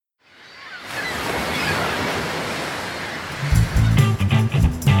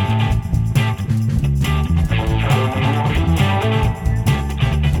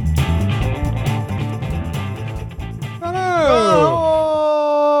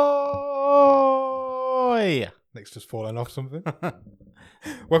Hey! Nick's just fallen off something.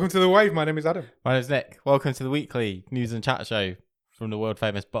 Welcome to The Wave. My name is Adam. My name's Nick. Welcome to the weekly news and chat show from the world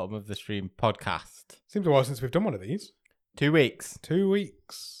famous Bottom of the Stream podcast. Seems a while since we've done one of these. 2 weeks. 2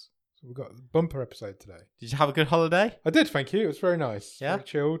 weeks. So we've got a bumper episode today. Did you have a good holiday? I did, thank you. It was very nice. Yeah? Very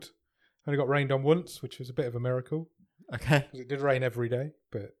chilled. Only got rained on once, which was a bit of a miracle. Okay. Because it did rain every day,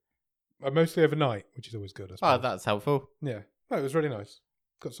 but mostly overnight, which is always good, I suppose. Oh, that's helpful. Yeah. No, it was really nice.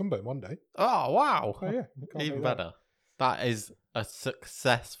 Got sunburn one day. Oh, wow. Oh, yeah. Can't Even beat that. better. That is a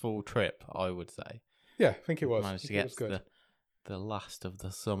successful trip, I would say. Yeah, I think it was. Managed to I think get it was to the last of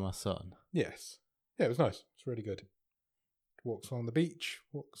the summer sun. Yes. Yeah, it was nice. It's really good. Walks on the beach.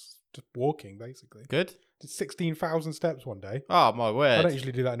 Just walking, basically. Good? Did 16,000 steps one day. Oh, my word. I don't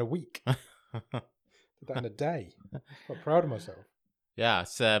usually do that in a week. Did that in a day. I'm quite proud of myself. Yeah,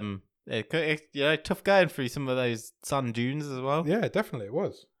 it's tough going through some of those sand dunes as well. Yeah, definitely it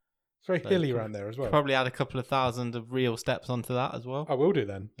was. It's very So hilly around there as well. Probably add a couple of thousand of real steps onto that as well. I will do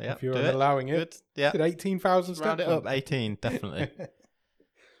then. Yeah, if you're do it. allowing it. Good. Yeah. Did 18,000 steps. Round it on up, 18, definitely.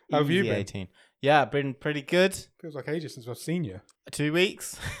 How have you Easy been? 18. Yeah, been pretty good. Feels like ages since I've seen you. 2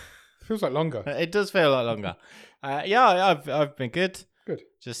 weeks. Feels like longer. It does feel like longer. Yeah, I've been good. Good.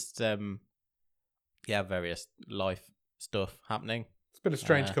 Just various life stuff happening. It's been a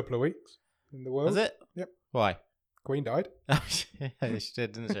strange couple of weeks in the world. Has it? Yep. Why? Queen died. Yeah, she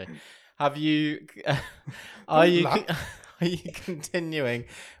did, didn't she? Have you? Are you continuing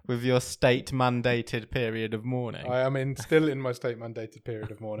with your state mandated period of mourning? I am still in my state mandated period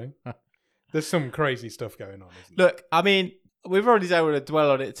of mourning. There's some crazy stuff going on, isn't there? Look, I mean, we've already said we're going to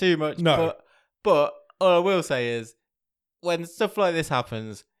dwell on it too much. No. But all I will say is, when stuff like this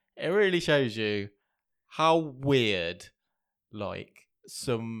happens, it really shows you how weird, like,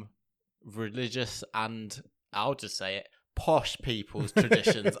 some religious and, I'll just say it, posh people's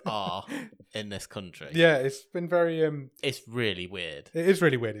traditions are in this country. Yeah, it's been very It's really weird. it is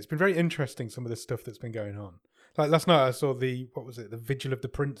really weird. It's been very interesting, some of the stuff that's been going on. Like last night I saw the Vigil of the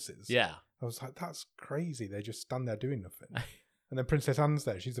Princes. Yeah. I was like, that's crazy. They just stand there doing nothing. And then Princess Anne's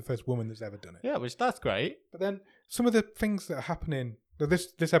there. She's the first woman that's ever done it. Yeah, which that's great. But then some of the things that are happening. Now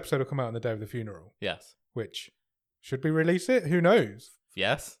this episode will come out on the day of the funeral, Yes. which should we release it? Who knows?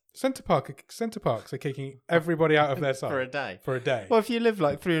 Yes. Centre Parks are kicking everybody out of their site For a day. For a day. Well, if you live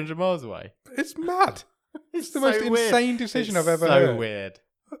like 300 miles away. It's mad. It's the so most weird. insane decision It's I've ever so heard. weird.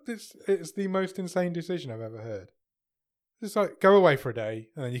 It's the most insane decision I've ever heard. It's like, go away for a day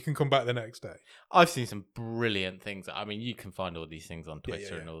and then you can come back the next day. I've seen some brilliant things. I mean, you can find all these things on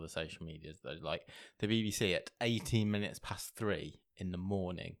Twitter yeah. and all the social medias. Though, like the BBC at 18 minutes past 3 in the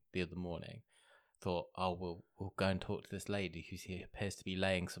morning, the other morning, thought, oh, we'll go and talk to this lady who appears to be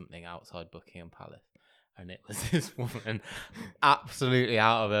laying something outside Buckingham Palace. And it was this woman absolutely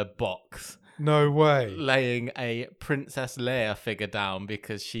out of her box. No way. Laying a Princess Leia figure down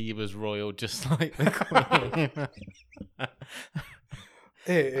because she was royal just like the Queen.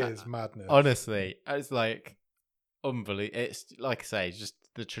 It is madness. Honestly, it's like unbelievable. It's like I say, just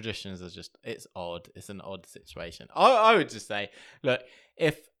the traditions are just, it's odd. It's an odd situation. I would just say, look,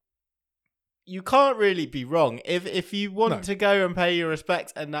 if you can't really be wrong. If you want to go and pay your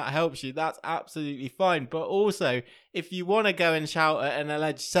respects and that helps you, that's absolutely fine. But also, if you want to go and shout at an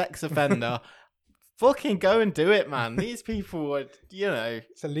alleged sex offender, fucking go and do it, man. These people would,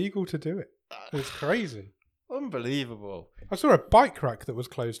 It's illegal to do it. It's crazy. Unbelievable. I saw a bike rack that was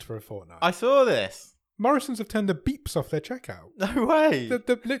closed for a fortnight. I saw this. Morrison's have turned the beeps off their checkout. No way.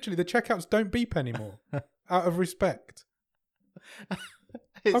 Literally, the checkouts don't beep anymore. Out of respect. I'm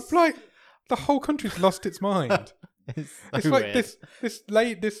It's like, the whole country's lost its mind. It's It's like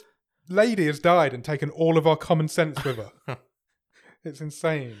weird. this lady has died and taken all of our common sense with her. It's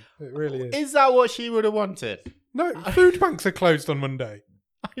insane. It really is. Is that what she would have wanted? No, food banks are closed on Monday.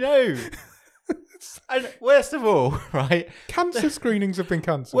 I know. And worst of all, right? Cancer screenings have been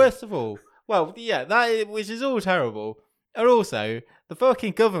cancelled. Worst of all, well, yeah, which is all terrible. And also, the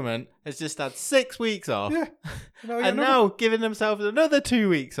fucking government has just had 6 weeks off. Yeah. And now giving themselves another 2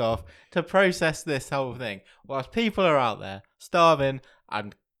 weeks off to process this whole thing, whilst people are out there starving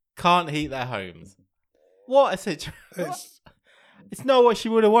and can't heat their homes. What a situation! It's not what she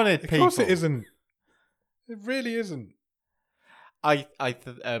would have wanted. Of People. course, it isn't. It really isn't.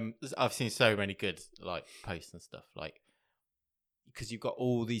 I've seen so many good like posts and stuff, like because you've got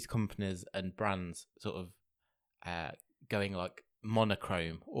all these companies and brands sort of going like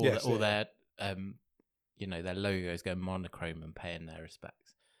monochrome, all their their logos go monochrome and paying their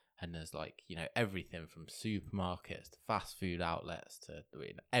respects. And there's like everything from supermarkets to fast food outlets to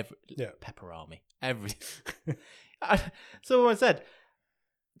Pepperami, everything. Someone said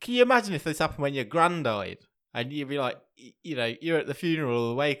can you imagine if this happened when your gran died? And you'd be like, you're at the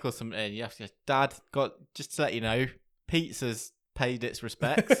funeral or wake or something, and you have to go, Dad, just to let you know, pizza's paid its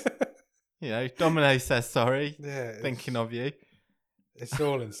respects. Domino's says sorry, thinking of you. It's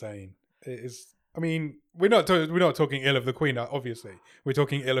all insane. It is. I mean, we're not talking ill of the Queen, obviously. We're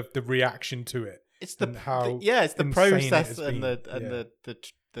talking ill of the reaction to it. It's the process and the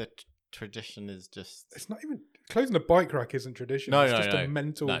tradition is just. It's not even closing a bike rack isn't tradition. It's just a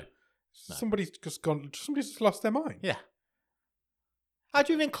mental. No. Somebody's just lost their mind. Yeah. How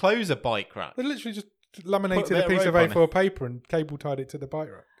do you even close a bike rack? They literally just laminated a piece of A4 paper and cable tied it to the bike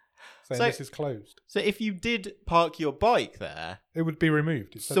rack, saying this is closed. So if you did park your bike there, it would be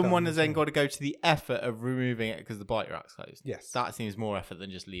removed. Someone has then got to go to the effort of removing it because the bike rack's closed. Yes. That seems more effort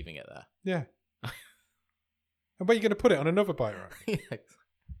than just leaving it there. Yeah. And where are you going to put it on another bike rack?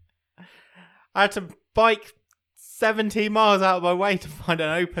 I had to bike 17 miles out of my way to find an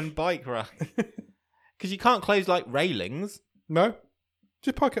open bike rack. Because you can't close railings. No.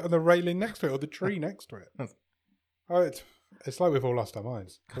 Just park it on the railing next to it or the tree next to it. It's like we've all lost our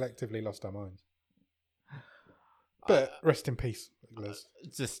minds. Collectively lost our minds. But rest in peace, Liz.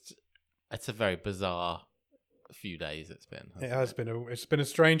 It's a very bizarre few days it's been. It's been a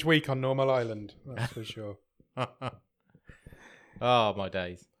strange week on Normal Island, that's for sure. Oh, my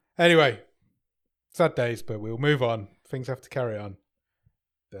days. Anyway. Sad days, but we'll move on. Things have to carry on.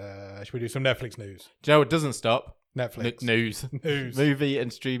 Should we do some Netflix news? Do you know what doesn't stop? Netflix. News. Movie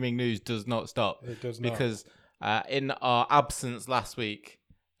and streaming news does not stop. It does not. Because in our absence last week,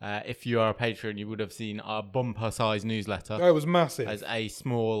 if you are a patron, you would have seen our bumper-sized newsletter. Oh, it was massive. As a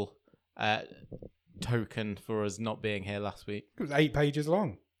small token for us not being here last week. It was 8 pages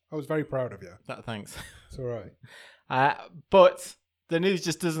long. I was very proud of you. Thanks. It's all right. But the news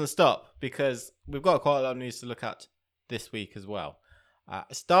just doesn't stop because we've got quite a lot of news to look at this week as well.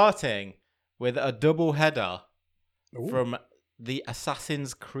 Starting with a double header from the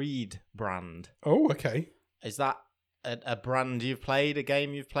Assassin's Creed brand. Oh, okay. Is that a brand you've played? A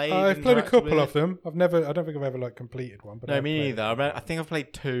game you've played? I've played a couple of them. I don't think I've ever completed one. But no, me neither. I think I've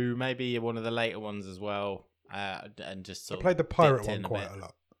played 2, maybe one of the later ones as well. And just sort I played the pirate one quite a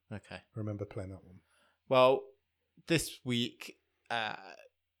lot. Okay, I remember playing that one. Well, this week,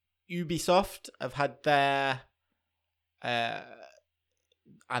 Ubisoft have had their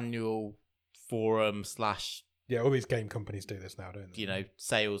annual forum / all these game companies do this now, don't they?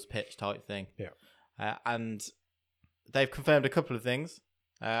 Sales pitch type thing. Yeah. And they've confirmed a couple of things.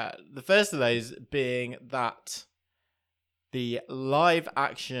 The first of those being that the live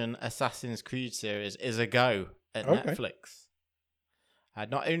action Assassin's Creed series is a go at Netflix.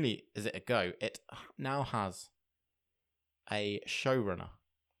 Not only is it a go, it now has a showrunner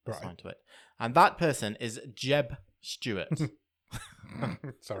assigned to it. And that person is Jeb Stewart.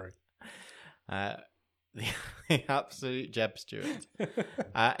 Sorry. The absolute Jeb Stewart.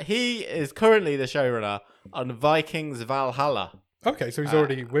 He is currently the showrunner on Vikings Valhalla. Okay, so he's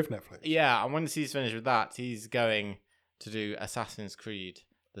already with Netflix. Yeah, and once he's finished with that, he's going to do Assassin's Creed,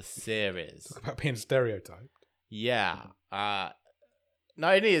 the series. Talk about being stereotyped. Yeah.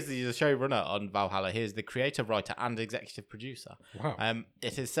 Not only is he the showrunner on Valhalla, he is the creator, writer, and executive producer. Wow.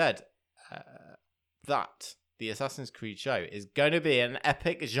 It is said that the Assassin's Creed show is going to be an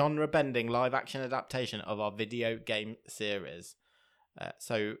epic, genre-bending live-action adaptation of our video game series.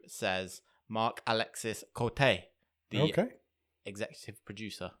 So says Mark Alexis Corte, the executive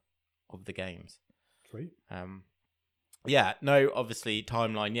producer of the games. Sweet. Yeah, no, obviously,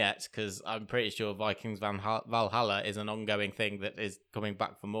 timeline yet, because I'm pretty sure Vikings Valhalla is an ongoing thing that is coming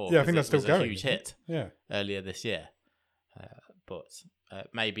back for more. Yeah, I think that's still going. It was a huge hit Yeah. earlier this year. But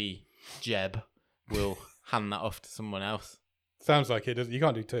maybe Jeb will hand that off to someone else. Sounds like it does. You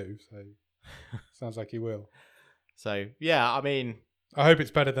can't do 2, so sounds like he will. So, yeah, I mean... I hope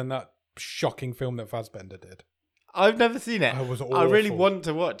it's better than that shocking film that Fassbender did. I've never seen it. It was awful. I really want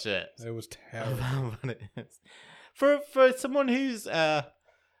to watch it. It was terrible. For someone who's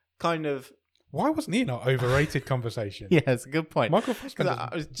kind of... Why wasn't he in our overrated conversation? Yeah, it's a good point. Michael Fassbender.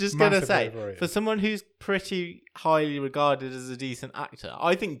 I was just going to say, for someone who's pretty highly regarded as a decent actor,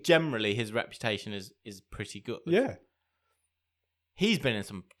 I think generally his reputation is pretty good. Yeah. He's been in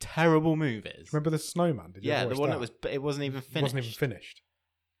some terrible movies. Remember The Snowman? Did you the one it wasn't even finished. It wasn't even finished.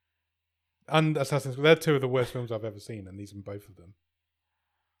 And Assassin's Creed, they're 2 of the worst films I've ever seen, and these are both of them.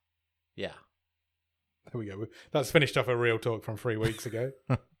 Yeah. There we go. That's finished off a real talk from 3 weeks ago.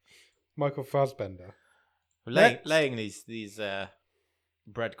 Michael Fassbender. Laying these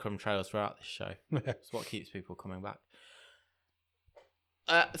breadcrumb trails throughout this show. It's what keeps people coming back.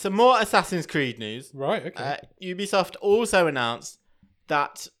 Some more Assassin's Creed news. Right, okay. Ubisoft also announced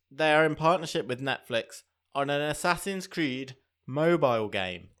that they are in partnership with Netflix on an Assassin's Creed mobile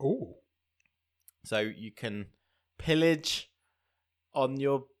game. Ooh. So you can pillage on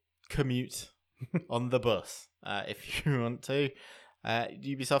your commute on the bus if you want to.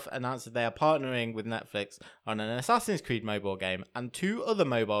 Ubisoft announced that they are partnering with Netflix on an Assassin's Creed mobile game and 2 other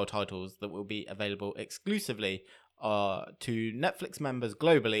mobile titles that will be available exclusively to Netflix members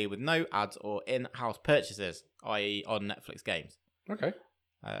globally with no ads or in-house purchases, i.e. on Netflix games. Okay.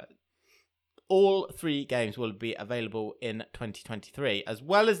 All 3 games will be available in 2023, as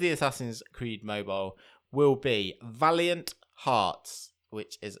well as the Assassin's Creed mobile will be Valiant Hearts,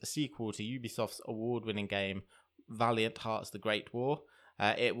 which is a sequel to Ubisoft's award-winning game Valiant Hearts: The Great War.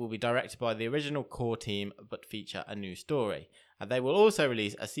 It will be directed by the original core team, but feature a new story. And they will also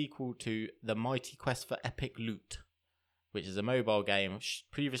release a sequel to The Mighty Quest for Epic Loot, which is a mobile game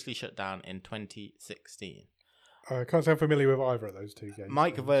previously shut down in 2016. I can't say I'm familiar with either of those 2 games.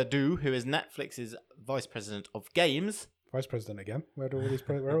 Mike Verdu, who is Netflix's Vice President of Games, Vice President again? Where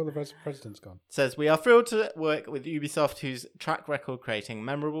are all the Vice Presidents gone? says, "We are thrilled to work with Ubisoft, whose track record creating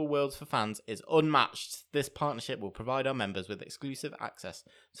memorable worlds for fans is unmatched. This partnership will provide our members with exclusive access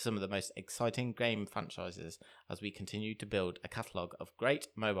to some of the most exciting game franchises as we continue to build a catalogue of great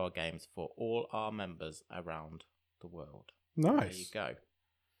mobile games for all our members around the world." Nice. There you go.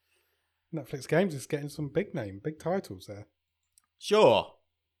 Netflix Games is getting some big titles there. Sure.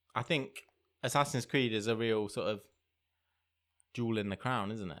 I think Assassin's Creed is a real sort of jewel in the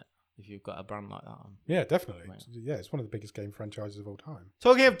crown, isn't it? If you've got a brand like that on. Yeah, definitely. Yeah, it's one of the biggest game franchises of all time.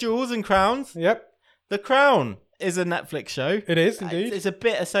 Talking of jewels and crowns, Yep. The Crown is a Netflix show. It is, indeed. It's a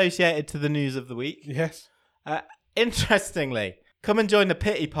bit associated to the news of the week. Yes. Interestingly, come and join the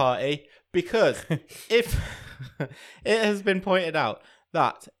pity party, because if it has been pointed out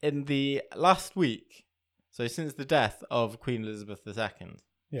that in the last week, so since the death of Queen Elizabeth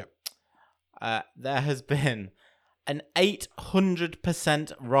II, there has been an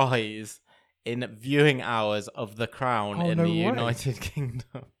 800% rise in viewing hours of The Crown in the United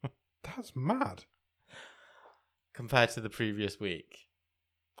Kingdom. That's mad. Compared to the previous week.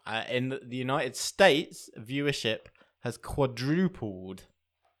 In the United States, viewership has quadrupled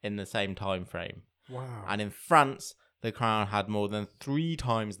in the same time frame. Wow. And in France, The Crown had more than 3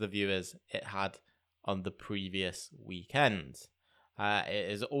 times the viewers it had on the previous weekend. It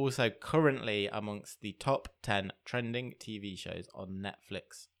is also currently amongst the top 10 trending TV shows on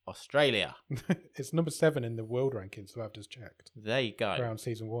Netflix Australia. It's number 7 in the world rankings, so I've just checked. There you go. Around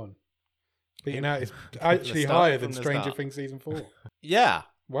season 1. Beating out is actually higher than Stranger Things season 4. Yeah.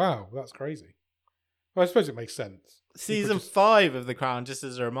 Wow, that's crazy. Well, I suppose it makes sense. Season 5 of The Crown, just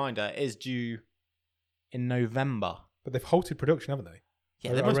as a reminder, is due in November. But they've halted production, haven't they?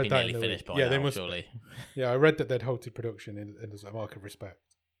 Yeah, they must be nearly finished by now, surely. Yeah, I read that they'd halted production as a mark of respect.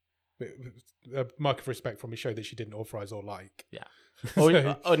 A mark of respect from a show that she didn't authorise or like. Yeah.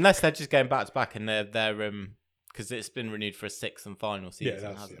 Or, unless they're just going back to back and they're because it's been renewed for a 6th and final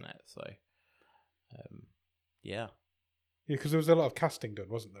season, hasn't it? So, yeah. Yeah, because there was a lot of casting done,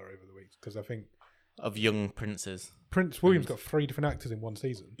 wasn't there, over the weeks? Because I think... Of young princes. Prince William's got 3 different actors in one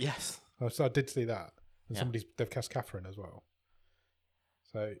season. Yes. So I did see that. And they've cast Catherine as well.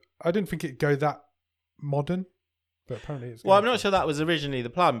 So I didn't think it'd go that modern, but apparently it's... Well, I'm not sure that was originally the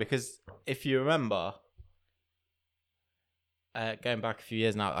plan, because if you remember, going back a few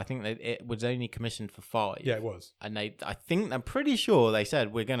years now, I think it was only commissioned for 5. Yeah, it was. And I'm pretty sure they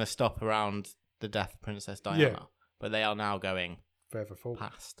said we're going to stop around the death of Princess Diana. Yeah. But they are now going further forward.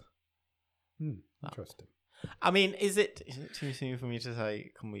 Past. Interesting. I mean, is it too soon for me to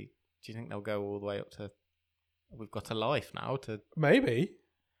say, do you think they'll go all the way up to... We've got a life now to... Maybe.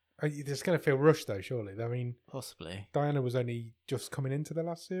 It's going to feel rushed, though, surely. I mean... Possibly. Diana was only just coming into the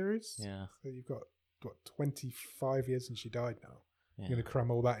last series. Yeah. So you've got, 25 years since she died now. Yeah. You're going to cram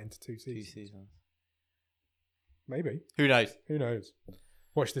all that into 2 seasons. 2 seasons. Maybe. Who knows? Who knows?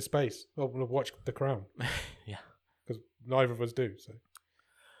 Watch this space. We'll watch The Crown. Yeah. Because neither of us do, so...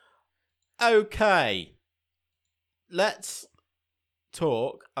 Okay. Let's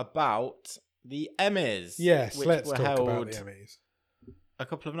talk about the Emmys. Yes, which let's were talk held about the Emmys. A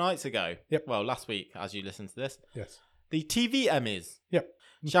couple of nights ago. Yep. Well, last week, as you listen to this. Yes. The TV Emmys. Yep.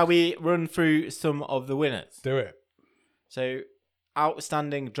 Shall we run through some of the winners? Do it. So,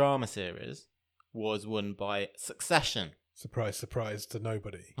 Outstanding Drama Series was won by Succession. Surprise, surprise to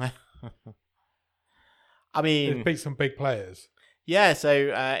nobody. I mean... It beat some big players. Yeah,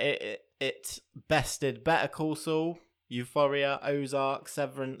 so it bested Better Call Saul, Euphoria, Ozark,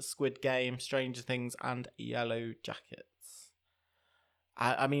 Severance, Squid Game, Stranger Things, and Yellow Jackets.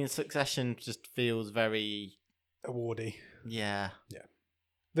 I mean, Succession just feels very... awardy. Yeah. Yeah.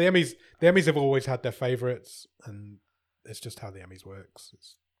 The Emmys have always had their favourites, and it's just how the Emmys works.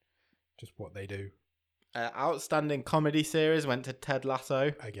 It's just what they do. Outstanding comedy series went to Ted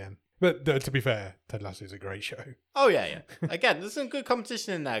Lasso. Again. But to be fair, Ted Lasso is a great show. Oh, yeah. Again, there's some good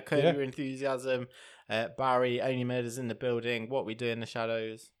competition in there. Curb Yeah. Your Enthusiasm, Barry, Only Murders in the Building, What We Do in the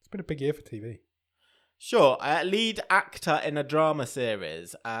Shadows. It's been a big year for TV. Sure. Lead actor in a drama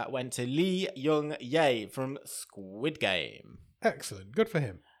series went to Lee Young-jae from Squid Game. Excellent. Good for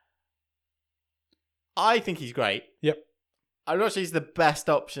him. I think he's great. Yep. I'm not sure he's the best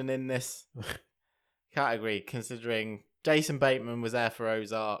option in this category, considering Jason Bateman was there for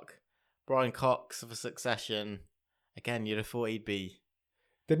Ozark, Brian Cox for Succession. Again, you'd have thought he'd be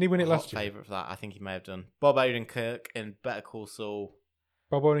Didn't he win it last year? favourite for that. I think he may have done. Bob Odenkirk in Better Call Saul.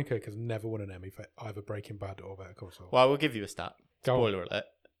 Bob Odenkirk has never won an Emmy for either Breaking Bad or Better Call Saul. Well, I will give you a stat. Go on. Spoiler alert.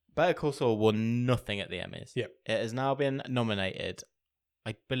 Better Call Saul won nothing at the Emmys. Yep. It has now been nominated.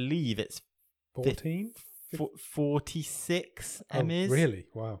 I believe it's 14? 46 Oh, Emmys. really?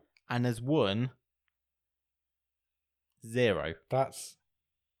 Wow. And has won 0. That's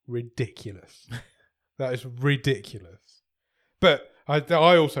ridiculous. That is ridiculous. But I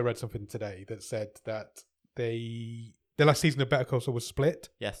also read something today that said that the last season of Better Call Saul was split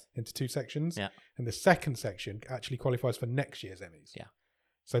Yes. into 2 sections. Yeah. And the second section actually qualifies for next year's Emmys. Yeah.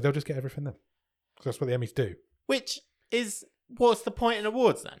 So they'll just get everything then. Because that's what the Emmys do. Which is, what's the point in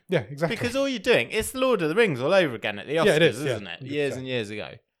awards then? Yeah, exactly. Because all you're doing, it's the Lord of the Rings all over again at the Oscars, Yeah, it is, isn't yeah, it? 100%. Years and years ago.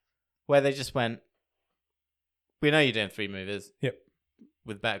 Where they just went, we know you're doing 3 movies. Yep.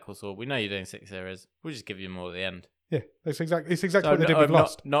 With Better Call Saul, we know you're doing 6 series. We'll just give you more at the end. Yeah, it's exactly So what they did with I'm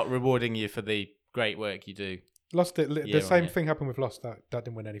Lost. not rewarding you for the great work you do. Lost it. year The on same year. thing happened with Lost. That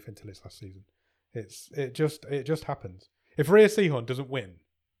didn't win anything till its last season. It just happens. If Rhea Seehorn doesn't win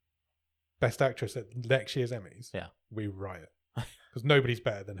Best Actress at next year's Emmys, Yeah. we riot because nobody's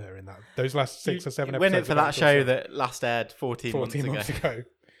better than her in those last 6 or 7 You episodes. win it for of that Better Call show Saul. that last aired 14 months ago.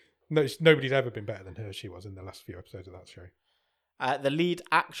 No, nobody's ever been better than her. She was in the last few episodes of that show. The lead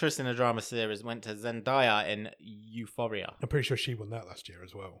actress in a drama series went to Zendaya in Euphoria. I'm pretty sure she won that last year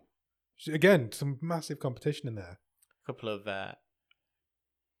as well. Again, some massive competition in there. A couple of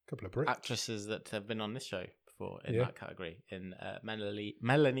Couple of Brits. actresses that have been on this show before in Yeah. that category, in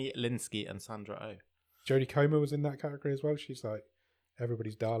Melanie Linsky and Sandra Oh. Jodie Comer was in that category as well. She's like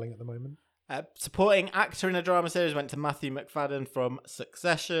everybody's darling at the moment. Supporting actor in a drama series went to Matthew McFadden from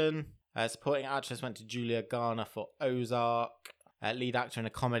Succession. Supporting actress went to Julia Garner for Ozark. Lead actor in a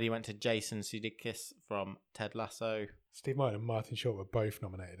comedy went to Jason Sudeikis from Ted Lasso. Steve Martin and Martin Short were both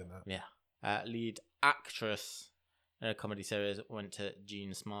nominated in that. Yeah. Lead actress in a comedy series went to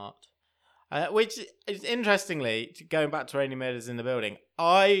Jean Smart. Which is interestingly, going back to Only Murders in the Building,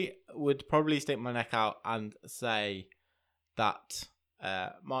 I would probably stick my neck out and say that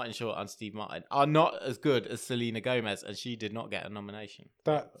Martin Short and Steve Martin are not as good as Selena Gomez, and she did not get a nomination.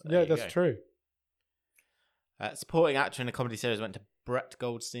 So there you That's go. true. Supporting actor in a comedy series went to Brett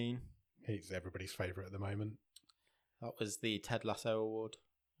Goldstein. He's everybody's favourite at the moment. That was the Ted Lasso Award.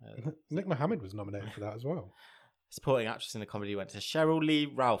 Nick Mohammed was nominated for that as well. Supporting actress in a comedy went to Cheryl Lee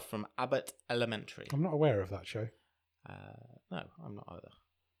Ralph from Abbott Elementary. I'm not aware of that show. No, I'm not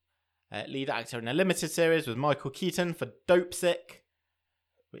either. Lead actor in a limited series was Michael Keaton for Dope Sick,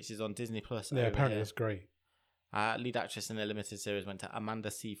 which is on Disney Plus. Yeah, apparently here. that's great. Lead actress in a limited series went to Amanda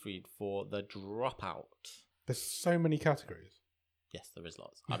Seyfried for The Dropout. There's so many categories. Yes, there is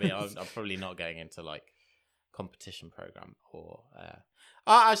lots. I mean, I'm probably not going into like competition program or.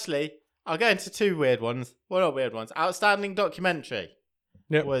 Actually, I'll go into 2 weird ones. Well, not weird ones. Outstanding documentary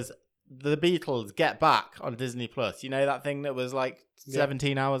Yep. was The Beatles Get Back on Disney Plus. You know that thing that was like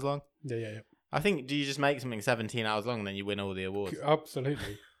 17 hours long? Yeah. I think, do you just make something 17 hours long and then you win all the awards?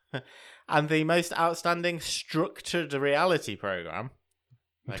 Absolutely. And the most outstanding structured reality program,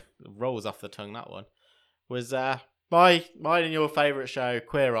 like rolls off the tongue that one, was mine and your favourite show,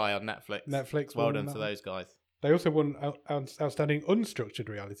 Queer Eye on Netflix. Netflix. Well won done that to one. those guys. They also won outstanding unstructured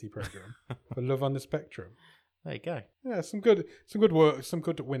reality program for Love on the Spectrum. There you go. Yeah, some good work, some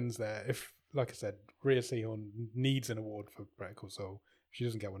good wins there. If, like I said, Rhea Seehorn needs an award for Better Call Saul. If she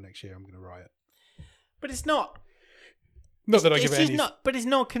doesn't get one next year, I'm going to riot. But it's not. Not that I give It's it just any. not. But it's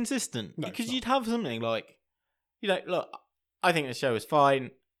not consistent No, because it's not. you'd have something like, look. I think the show is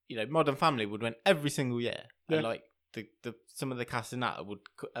fine. Modern Family would win every single year, Yeah. and like the some of the cast in that would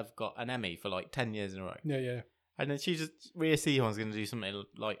have got an Emmy for like 10 years in a row. Yeah. And then Rhea Seehorn's going to do something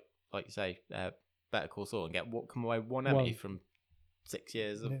like you say, Better Call Saul and come away one Emmy One. from 6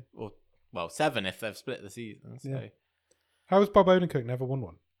 years of, Yeah. or 7 if they've split the season. So Yeah. How has Bob Odenkirk never won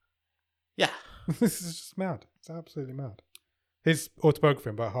one? yeah. This is just mad. It's absolutely mad. His autobiography,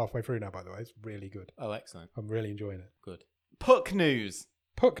 I'm about halfway through now, by the way. It's really good. Oh, excellent. I'm really enjoying it. Good. Puck news.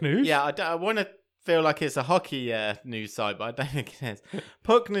 Puck news? Yeah, I want to feel like it's a hockey news site, but I don't think it is.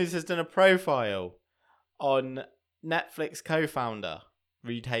 Puck News has done a profile on Netflix co-founder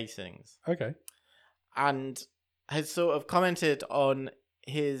Reed Hastings Okay. and has sort of commented on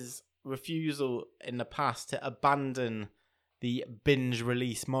his refusal in the past to abandon the binge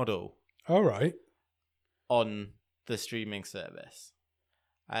release model All right. on the streaming service.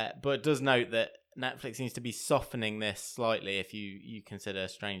 But it does note that Netflix seems to be softening this slightly if you consider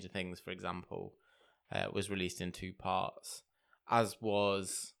Stranger Things, for example, was released in 2 parts, as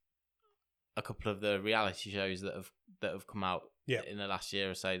was a couple of the reality shows that have come out in the last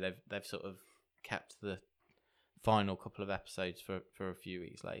year or so. They've sort of kept the final couple of episodes for a few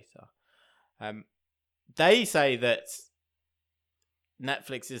weeks later. They say that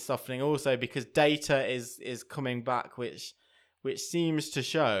Netflix is softening also because data is coming back, which seems to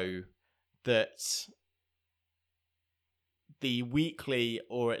show that the weekly,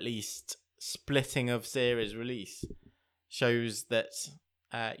 or at least splitting of series release, shows that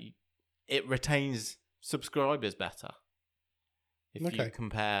it retains subscribers better. If you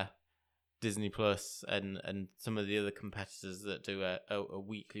compare Disney Plus and some of the other competitors that do a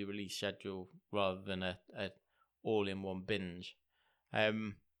weekly release schedule rather than a all-in-one binge.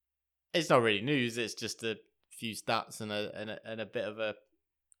 It's not really news, it's just a few stats and a bit of a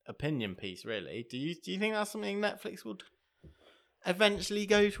opinion piece, really. Do you think that's something Netflix would eventually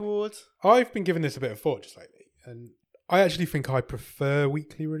go towards? I've been giving this a bit of thought just lately, and I actually think I prefer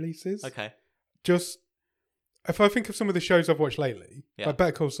weekly releases. Okay. Just if I think of some of the shows I've watched lately, like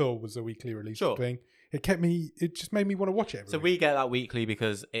Better Call Saul was a weekly release thing. It just made me want to watch it every week. We get that weekly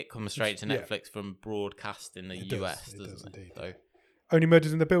because it comes straight to Netflix from broadcast in the US, doesn't it? So. Only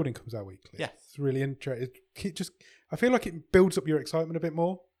Murders in the Building comes out weekly. Yeah. It's really interesting. I feel like it builds up your excitement a bit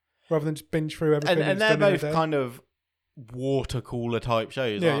more rather than just binge through everything. And they're both kind of water cooler type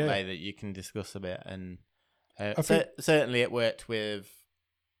shows, aren't they? That you can discuss a bit. And certainly it worked with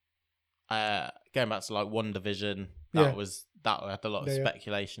going back to like WandaVision. That had a lot of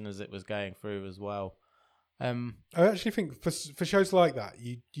speculation as it was going through as well. I actually think for shows like that,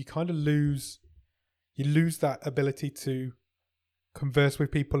 you kind of lose that ability to converse with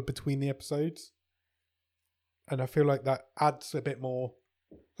people between the episodes, and I feel like that adds a bit more.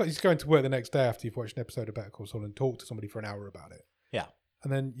 Like you're going to work the next day after you've watched an episode of Better Call Saul and talk to somebody for an hour about it. Yeah,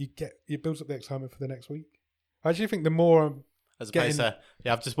 and then it builds up the excitement for the next week. I actually think the more I'm as opposed to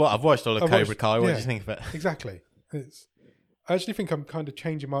I've watched all of Cobra Kai. What do you think of it? Exactly. I actually think I'm kind of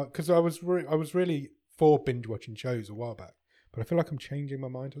changing my because I was really for binge watching shows a while back, but I feel like I'm changing my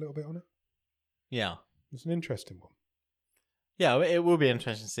mind a little bit on it. Yeah, it's an interesting one. Yeah, it will be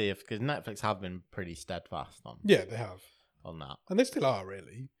interesting to see because Netflix have been pretty steadfast on. Yeah, they have on that, and they still are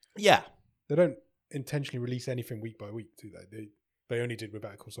really. Yeah, they don't intentionally release anything week by week, do they? They only did with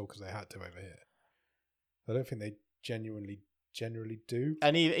Better Call Saul because they had to over here. I don't think they generally do.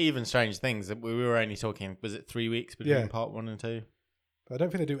 And even Strange Things, we were only talking, was it 3 weeks between part 1 and 2? But I don't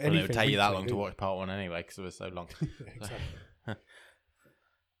think they do anything. It would take you that long to watch part 1 anyway because it was so long. Exactly.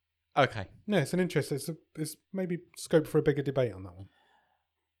 Okay. No, it's an interest. It's maybe scope for a bigger debate on that one.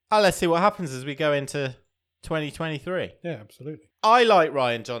 Let's see what happens as we go into 2023. Yeah, absolutely. I like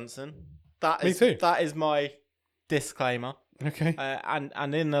Rian Johnson. Me too. That is my disclaimer. Okay.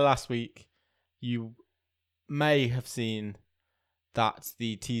 And in the last week, you may have seen that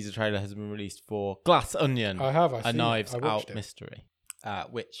the teaser trailer has been released for Glass Onion. I have. A Knives Out mystery,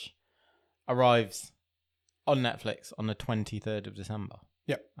 which arrives on Netflix on the 23rd of December.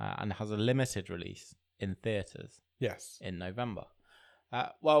 Yep. And has a limited release in theatres. Yes. In November.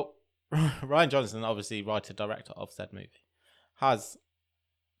 Well, Rian Johnson, obviously writer director of said movie, has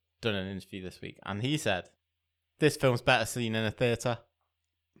done an interview this week, and he said, "This film's better seen in a theatre."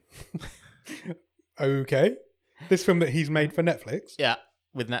 Okay. This film that he's made for Netflix? Yeah,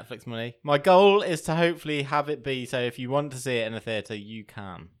 with Netflix money. My goal is to hopefully have it be so if you want to see it in a theatre, you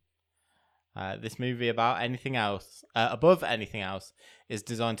can. This movie above anything else, is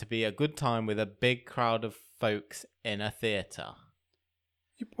designed to be a good time with a big crowd of folks in a theatre.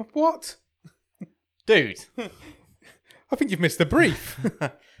 What? Dude. I think you've missed the brief.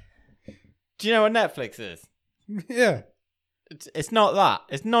 Do you know what Netflix is? Yeah. It's not that.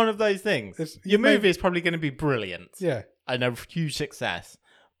 It's none of those things. Your movie is probably going to be brilliant. Yeah. And a huge success.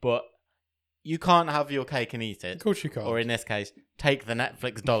 But you can't have your cake and eat it. Of course you can't. Or in this case, take the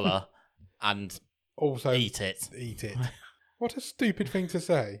Netflix dollar and also eat it. Eat it. What a stupid thing to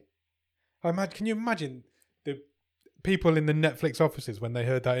say. Can you imagine people in the Netflix offices, when they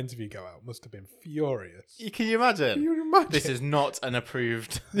heard that interview go out, must have been furious. Can you imagine? Can you imagine? This is not an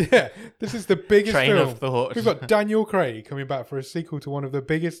approved Yeah, this is the biggest train film. of thought. We've got Daniel Craig coming back for a sequel to one of the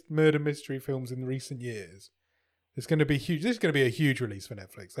biggest murder mystery films in recent years. It's going to be huge. This is going to be a huge release for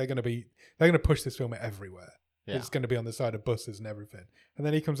Netflix. They're going to push this film everywhere. Yeah. It's going to be on the side of buses and everything. And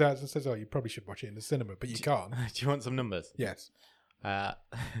then he comes out and says, "Oh, you probably should watch it in the cinema, but you can't." Do you want some numbers? Yes. Well,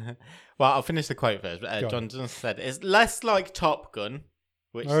 I'll finish the quote first. Go on. John Johnson said, "It's less like Top Gun,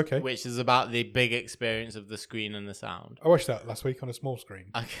 which is about the big experience of the screen and the sound." I watched that last week on a small screen.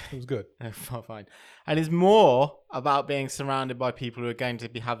 Okay, It was good. fine. And it's more about being surrounded by people who are going to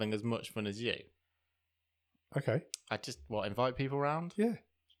be having as much fun as you. Okay. I just invite people around, Yeah.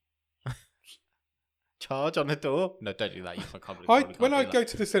 charge on the door. No, don't do that. You can't. When I go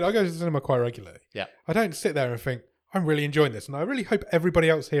to the cinema, I go to the cinema quite regularly. Yeah. I don't sit there and think, I'm really enjoying this, and I really hope everybody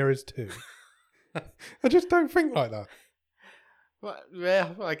else here is too. I just don't think like that. Well, yeah,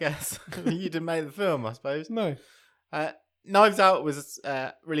 I guess you didn't make the film, I suppose. No. Knives Out was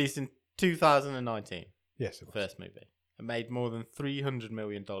released in 2019. Yes, it was. First movie. It made more than $300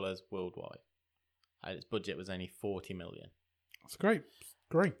 million worldwide. And its budget was only $40 million. It's great.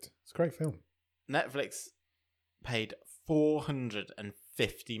 Great. It's a great film. Netflix paid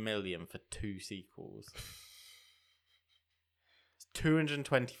 $450 million for 2 sequels. It's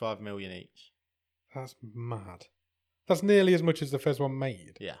 $225 million each. That's mad. That's nearly as much as the first one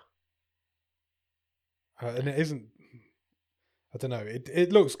made. Yeah. And it isn't. I don't know.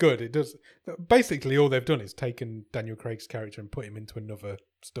 It looks good. It does. Basically, all they've done is taken Daniel Craig's character and put him into another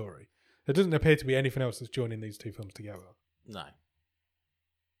story. There doesn't appear to be anything else that's joining these two films together. No.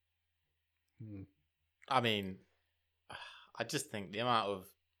 Hmm. I mean, I just think the amount of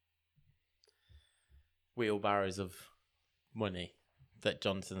wheelbarrows of money that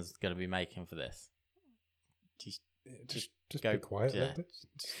Johnson's going to be making for this. Just go be quiet. yeah. A little bit.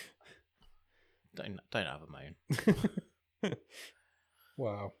 Don't have a moan.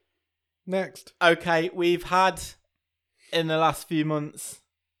 Wow. Next. Okay, we've had in the last few months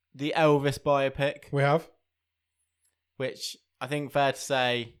the Elvis biopic, We have. which I think fair to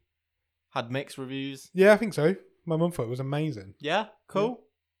say had mixed reviews. Yeah, I think so. My mum thought it was amazing. Yeah, cool.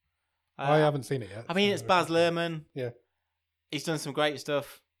 I haven't seen it yet. I mean, so it's Baz Luhrmann. Yeah. He's done some great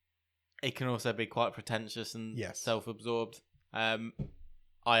stuff. He can also be quite pretentious and Yes. self-absorbed. I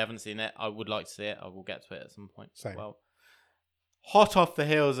haven't seen it. I would like to see it. I will get to it at some point. Same. Well, hot off the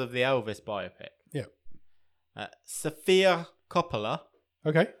heels of the Elvis biopic. Yeah. Sofia Coppola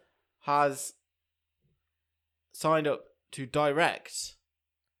Okay. has signed up to direct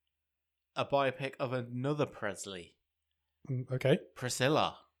a biopic of another Presley, Okay.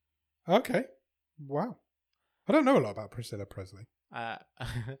 Priscilla. Okay. Wow. I don't know a lot about Priscilla Presley.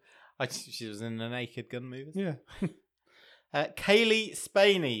 She was in the Naked Gun movies. Yeah. Kaylee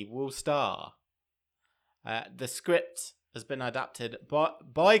Spaney will star. The script has been adapted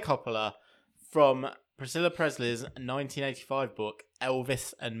by Coppola from Priscilla Presley's 1985 book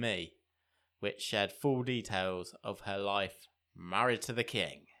Elvis and Me, which shared full details of her life married to the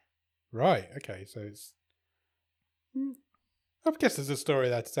king. Right. Okay. So it's. I guess there's a story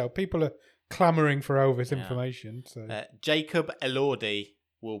there to tell. People are clamouring for Elvis Yeah. information. So Jacob Elordi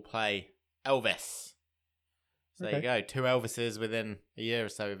will play Elvis. So there you go. 2 Elvises within a year or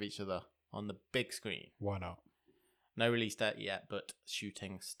so of each other on the big screen. why not? No release date yet, but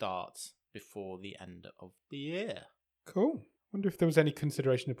shooting starts before the end of the year. Cool. Wonder if there was any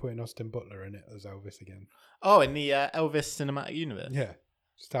consideration of putting Austin Butler in it as Elvis again. Oh, in the Elvis cinematic universe. Yeah.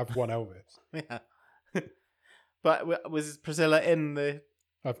 Just have one Elvis. Yeah. But was Priscilla in the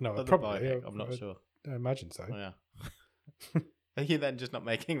I've no. other Probably. biopic? I'm not sure. I imagine so. Oh, yeah. Are you then just not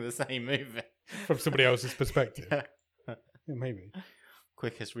making the same movie? From somebody else's perspective. Yeah. Yeah, maybe.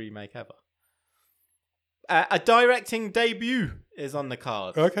 Quickest remake ever. A directing debut is on the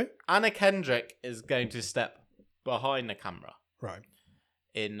cards. Okay. Anna Kendrick is going to step behind the camera Right.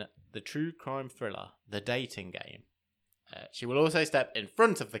 in the true crime thriller, The Dating Game. She will also step in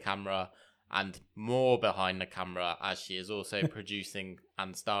front of the camera and more behind the camera as she is also producing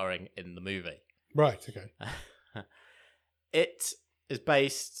and starring in the movie. Right. Okay. It is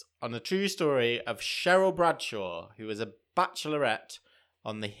based on the true story of Cheryl Bradshaw, who was a bachelorette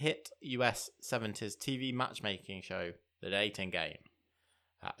on the hit US 70s TV matchmaking show, The Dating Game.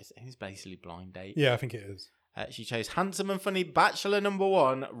 It's basically Blind Date. Yeah, I think it is. She chose handsome and funny bachelor number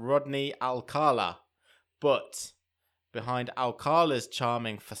 1, Rodney Alcala. But behind Alcala's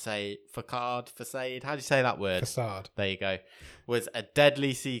charming facade, how do you say that word? Facade. There you go. Was a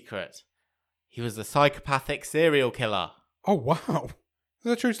deadly secret. He was a psychopathic serial killer. Oh, wow. Is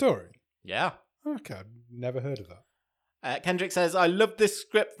that a true story? Yeah. Okay. I've never heard of that. Kendrick says, I loved this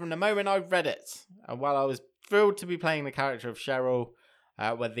script from the moment I read it. And while I was thrilled to be playing the character of Cheryl,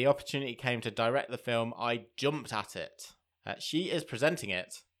 when the opportunity came to direct the film, I jumped at it. She is presenting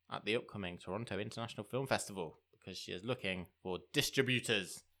it at the upcoming Toronto International Film Festival because she is looking for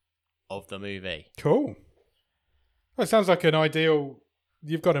distributors of the movie. Cool. Well, it sounds like an ideal...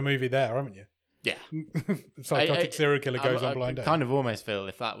 You've got a movie there, haven't you? Yeah. Psychotic serial killer goes on blind I date. kind of almost feel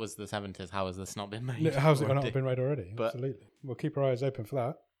if that was the 70s, how has this not been made? How's it already? not been made already? But- Absolutely. We'll keep our eyes open for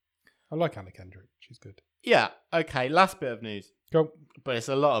that. I like Anna Kendrick. She's good. Yeah, okay, last bit of news. Go. But it's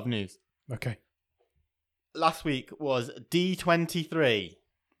a lot of news. Okay. Last week was D23.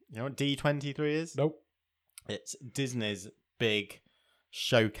 You know what D23 is? Nope. It's Disney's big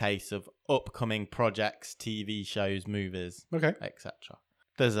showcase of upcoming projects, TV shows, movies, Okay. etc.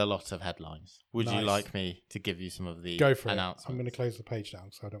 There's a lot of headlines. Would you Nice. like me to give you some of the Go for it. announcements? I'm going to close the page down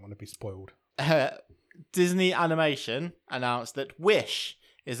because I don't want to be spoiled. Disney Animation announced that Wish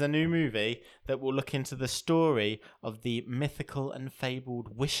is a new movie that will look into the story of the mythical and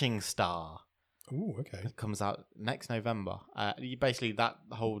fabled wishing star. Ooh, okay. It comes out next November. Basically, that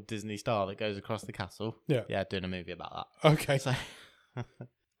whole Disney star that goes across the castle. Yeah. Yeah, doing a movie about that. Okay. So,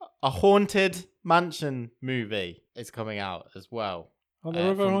 a Haunted Mansion movie is coming out as well. Are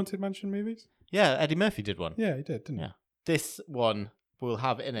there other from- Haunted Mansion movies? Yeah, Eddie Murphy did one. Yeah, he did, didn't Yeah. This one will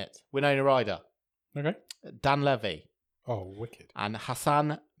have in it Winona Ryder, he? Okay. Dan Levy, Oh, wicked. and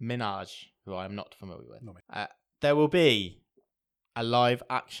Hassan Minhaj, who I am not familiar with. Not me. There will be a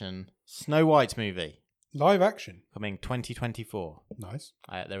live-action Snow White movie Live action. coming 2024. Nice.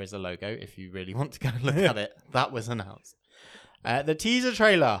 There is a logo if you really want to go and look at it. That was announced. The teaser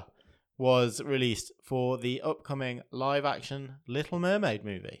trailer was released for the upcoming live-action Little Mermaid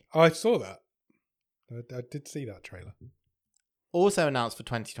movie. I saw that. I did see that trailer. Also announced for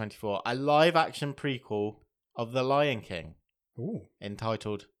 2024, a live-action prequel of The Lion King Ooh.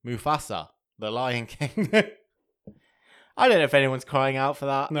 entitled Mufasa, The Lion King. I don't know if anyone's crying out for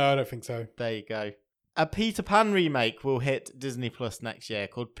that. No, I don't think so. There you go. A Peter Pan remake will hit Disney Plus next year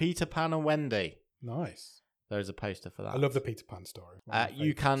called Peter Pan and Wendy. Nice. There's a poster for that. I love the Peter Pan story. One of my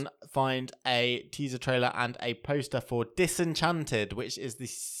You favourites. can find a teaser trailer and a poster for Disenchanted, which is the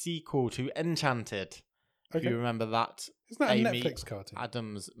sequel to Enchanted. If Okay. you remember that Isn't that a Amy Netflix cartoon?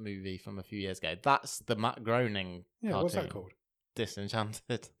 Adams movie from a few years ago. That's the Matt Groening Yeah, cartoon. what's that called?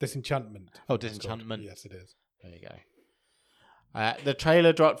 Disenchanted. Disenchantment. Oh, it's called. Disenchantment. Yes, it is. There you go. The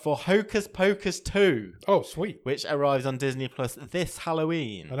trailer dropped for Hocus Pocus 2, Oh, sweet. which arrives on Disney Plus this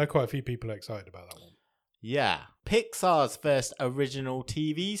Halloween. I know quite a few people are excited about that one. Yeah. Pixar's first original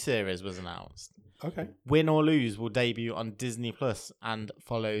TV series was announced. Okay. Win or Lose will debut on Disney Plus and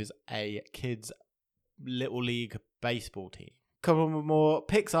follows a kids' Little League baseball team. Couple more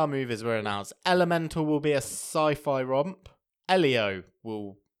Pixar movies were announced. Elemental will be a sci-fi romp. Elio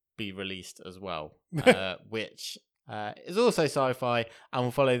will be released as well, which is also sci-fi and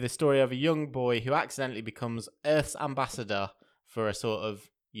will follow the story of a young boy who accidentally becomes Earth's ambassador for a sort of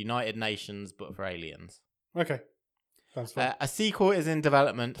United Nations, but for aliens. Okay. Sounds fun. A sequel is in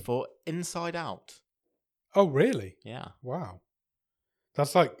development for Inside Out. Oh, really? Yeah. Wow.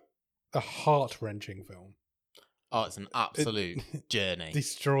 That's like a heart-wrenching film. Oh, it's an absolute journey.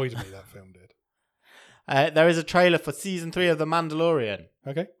 Destroyed me, that film did. There is a trailer for season 3 of The Mandalorian,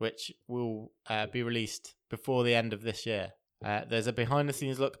 Okay. which will be released before the end of this year. There's a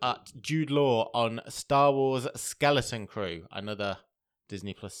behind-the-scenes look at Jude Law on Star Wars Skeleton Crew, another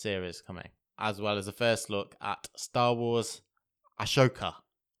Disney Plus series coming, as well as a first look at Star Wars Ashoka,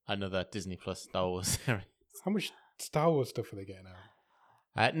 another Disney Plus Star Wars series. How much Star Wars stuff are they getting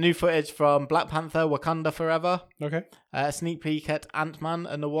out? New footage from Black Panther Wakanda Forever. Okay. A sneak peek at Ant-Man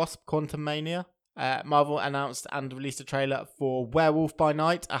and the Wasp Quantumania. Marvel announced and released a trailer for Werewolf by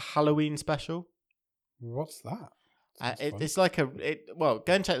Night, a Halloween special. What's that? Sounds fun. It's like well,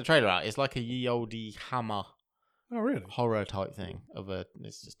 go and check the trailer out. It's like a ye olde Hammer Oh, really? horror type thing.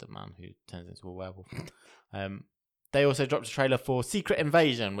 It's just a man who turns into a werewolf. They also dropped a trailer for Secret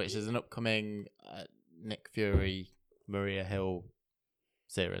Invasion, which is an upcoming Nick Fury, Maria Hill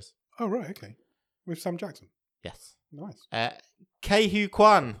series. Oh, right. Okay. With Sam Jackson. Yes. Nice. Kei-Hu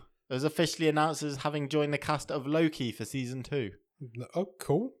Kwan was officially announced as having joined the cast of Loki for season 2. Oh,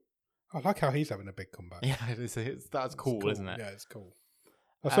 cool. I like how he's having a big comeback. Yeah, that's cool, isn't it? Yeah, it's cool.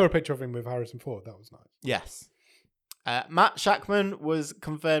 I saw a picture of him with Harrison Ford. That was nice. Yes. Matt Shackman was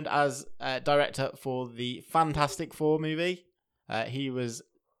confirmed as director for the Fantastic Four movie. He was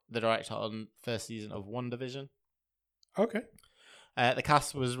the director on first season of WandaVision. Okay. The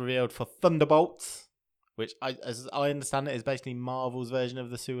cast was revealed for Thunderbolts, which, as I understand it, is basically Marvel's version of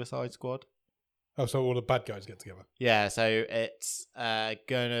the Suicide Squad. Oh, so all the bad guys get together. Yeah, so it's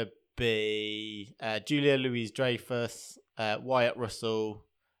gonna be Julia Louis-Dreyfus, Wyatt Russell,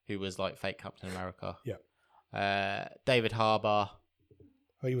 who was like fake Captain America. Yeah. David Harbour,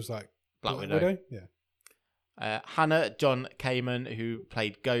 Oh, he was like Black Widow. Yeah. Hannah John Kamen, who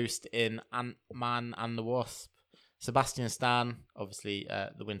played Ghost in Ant-Man and the Wasp. Sebastian Stan, obviously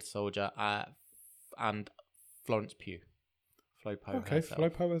the Winter Soldier, and Florence Pugh. Flo Poe Okay, herself. Flo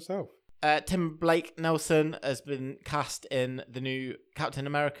Poe herself. Tim Blake Nelson has been cast in the new Captain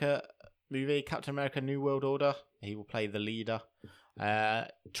America movie, Captain America New World Order. He will play the leader.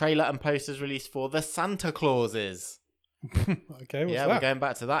 Trailer and posters released for The Santa Clauses. Okay, what's Yeah, that? we're going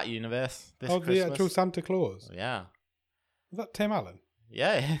back to that universe this Christmas. The actual Santa Claus. Yeah. Is that Tim Allen?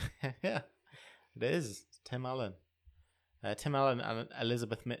 Yeah, yeah. It is. It's Tim Allen. Tim Allen and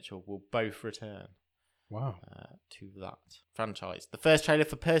Elizabeth Mitchell will both return Wow. to that franchise. The first trailer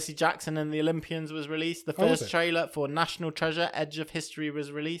for Percy Jackson and the Olympians was released. The Oh, was first it? trailer for National Treasure: Edge of History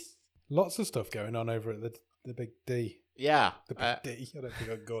was released. Lots of stuff going on over at the big D. Yeah. The big D. I don't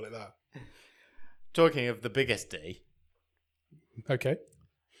think I can call it that. Talking of the biggest D, Okay.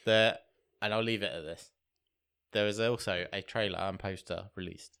 and I'll leave it at this. There is also a trailer and poster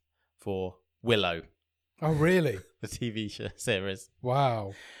released for Willow, Oh, really? the TV series,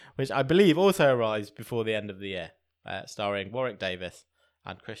 Wow. which I believe also arrives before the end of the year, starring Warwick Davis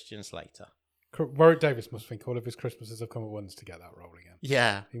and Christian Slater. Warwick Davis must think all of his Christmases have come at once to get that role again.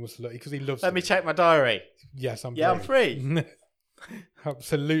 Yeah. He must look because he loves. Let me check my diary. Yes, I'm. Yeah, I'm free.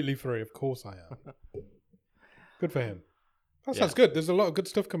 Absolutely free. Of course I am. Good for him. That sounds good. There's a lot of good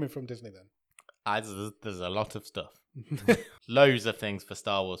stuff coming from Disney then. There's a lot of stuff. Loads of things for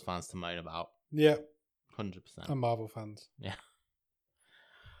Star Wars fans to moan about. Yeah, 100%. and Marvel fans. Yeah.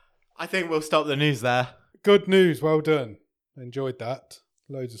 I think we'll stop the news there. Good news. Well done. Enjoyed that.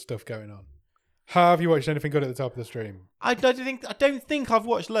 Loads of stuff going on. Have you watched anything good at the top of the stream? I don't think I've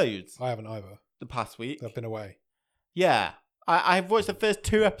watched loads I haven't either. the past week. I've been away. Yeah. I've watched the first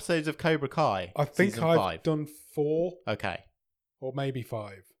 2 episodes of Cobra Kai. I think season I've 5. done 4 Okay. or maybe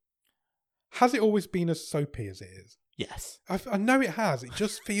 5. Has it always been as soapy as it is? Yes. I know it has. It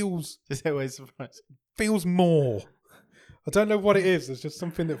just feels It's always surprising. more. I don't know what it is. There's just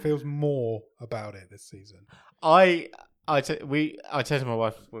something that feels more about it this season. I told to my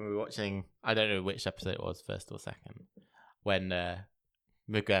wife when we were watching, I don't know which episode it was, first or second, when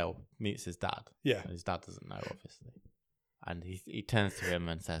Miguel meets his dad. Yeah. And his dad doesn't know, obviously. And he turns to him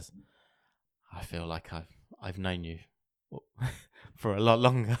and says, I feel like I've known you for a lot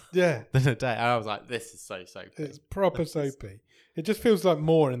longer Yeah. than a day. And I was like, this is so soapy. It's proper soapy. It just feels like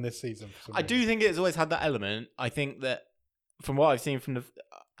more in this season. For some I do reason. think it's always had that element. I think that from what I've seen from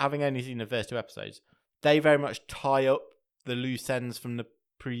having only seen the first 2 episodes, they very much tie up the loose ends from the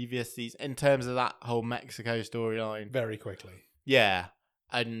previous season in terms of that whole Mexico storyline. Very quickly. Yeah.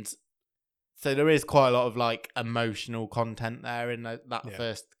 And so there is quite a lot of like emotional content there in that Yeah.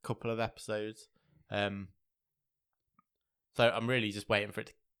 first couple of episodes. So I'm really just waiting for it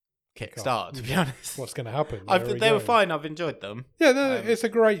to kick start, to be honest. What's going to happen? They were fine. I've enjoyed them. Yeah, no, it's a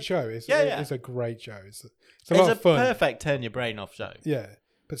great show. It's a great show. It's a lot of fun. Perfect turn your brain off show. Yeah,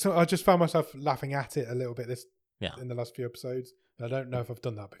 but so I just found myself laughing at it a little bit in the last few episodes. And I don't know if I've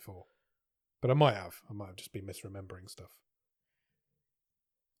done that before, but I might have. I might have just been misremembering stuff.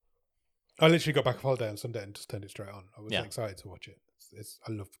 I literally got back off holiday on Sunday and just turned it straight on. I was excited to watch it.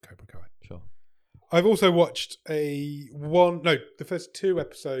 I love Cobra Kai. Sure. I've also watched the first 2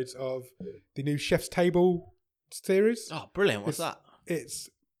 episodes of the new Chef's Table series. Oh, brilliant! What's that? It's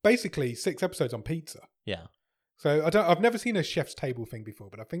basically 6 episodes on pizza. Yeah. So I've never seen a Chef's Table thing before,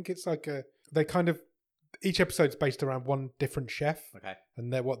 but I think it's like each episode's based around one different chef Okay.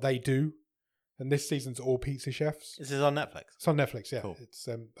 and what they do. And this season's all pizza chefs. This is on Netflix. It's on Netflix, yeah. Cool. It's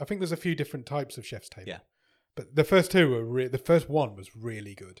I think there's a few different types of Chef's Table. Yeah. But the first 2 were the first one was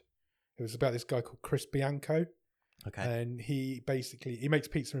really good. It was about this guy called Chris Bianco. Okay. And he makes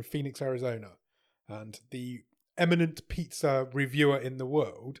pizza in Phoenix, Arizona. And the eminent pizza reviewer in the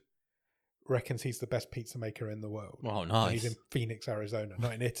world reckons he's the best pizza maker in the world. Oh, And nice. he's in Phoenix, Arizona,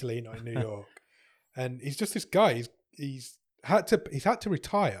 not in Italy, not in New York. And he's just this guy. He's had to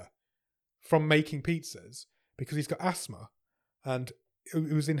retire from making pizzas because he's got asthma and he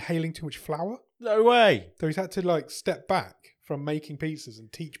was inhaling too much flour. No way. So he's had to step back from making pizzas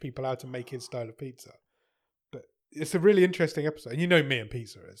and teach people how to make his style of pizza. But it's a really interesting episode. And you know me and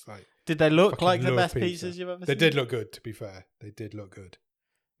pizza. It's like, Did they look fucking like the love best pizza. pizzas you've ever they seen? did look good, to be fair. They did look good.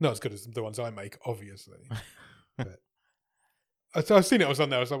 Not as good as the ones I make, obviously. But so I've seen it. I was on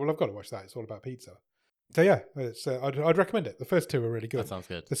there. I was like, well, I've got to watch that. It's all about pizza. So yeah, I'd recommend it. The first two are really good. That sounds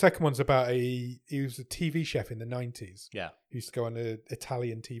good. The second one's about he was a TV chef in the 90s. Yeah. He used to go on an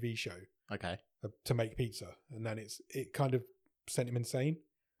Italian TV show Okay. to make pizza, and then it kind of sent him insane.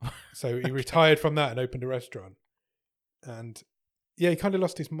 So he retired from that and opened a restaurant. And yeah, he kind of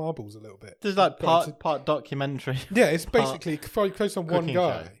lost his marbles a little bit. There's like Got into- part documentary. Yeah, it's basically focused on one cooking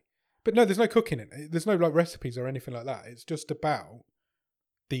guy. show. But no, there's no cooking in it. There's no like recipes or anything like that. It's just about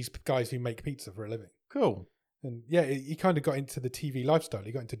these guys who make pizza for a living. Cool. And yeah, he kind of got into the TV lifestyle.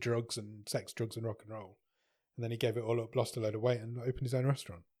 He got into drugs and sex, drugs and rock and roll. And then he gave it all up, lost a load of weight, and opened his own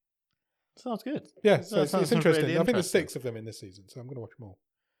restaurant. Sounds good. Yeah, so That it's sounds interesting. really I think there's interesting. 6 of them in this season, so I'm going to watch more.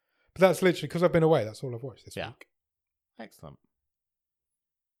 But that's literally, because I've been away, that's all I've watched this Yeah. week. Excellent.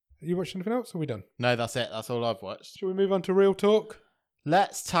 You watched anything else, or are we done? No, that's it. That's all I've watched. Shall we move on to Real Talk?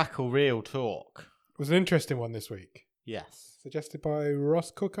 Let's tackle real talk. It was an interesting one this week. Yes. Suggested by Ross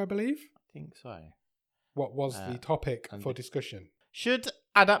Cook, I believe. I think so. What was the topic and- for discussion? Should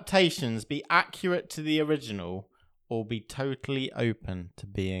adaptations be accurate to the original or be totally open to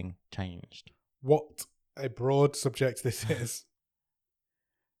being changed? What a broad subject this is.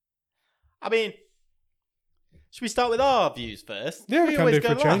 I mean, should we start with our views first? Yeah, we can always do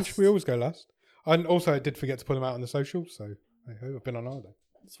for a go change. last. We always go last. And also, I did forget to put them out on the socials, so I've been on holiday.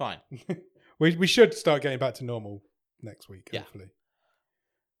 It's fine. We should start getting back to normal next week, Yeah. hopefully.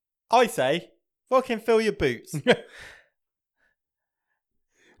 I say, fucking fill your boots.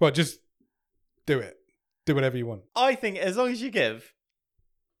 Well, just do it. Do whatever you want. I think as long as you give,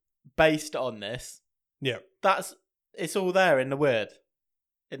 based on this, Yeah. it's all there in the word.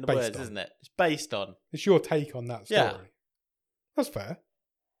 In the Based words, on. isn't it? It's based on. It's your take on that story. Yeah. That's fair.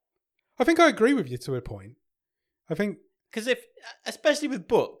 I think I agree with you to a point. I think, Because especially with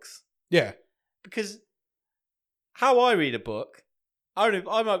books, yeah. because how I read a book, I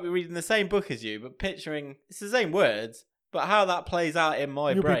might be reading the same book as you, but picturing, it's the same words, but how that plays out in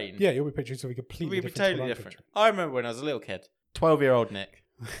my You'll brain Be, you'll be picturing something will completely be different. to what totally I'm different. I remember when I was a little kid, 12-year-old Nick,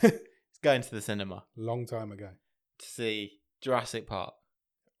 picturing. was going to the cinema Long time ago. to see Jurassic Park.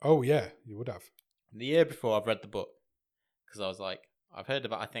 Oh, yeah, you would have. The year before, I've read the book because I was like, I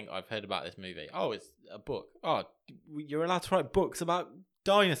think I've heard about this movie. Oh, it's a book. Oh, you're allowed to write books about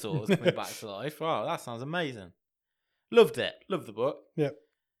dinosaurs coming back to life. Wow, that sounds amazing. Loved it. Loved the book. Yep.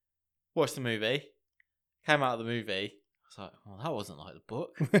 Watched the movie. Came out of the movie. I was like, well, that wasn't like the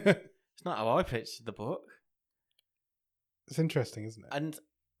book. It's not how I pictured the book. It's interesting, isn't it? And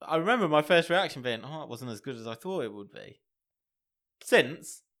I remember my first reaction being, oh, it wasn't as good as I thought it would be.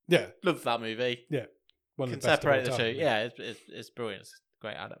 Since, Yeah. loved that movie. One Can of the best of separate all the time, two. Yeah, it's brilliant. It's a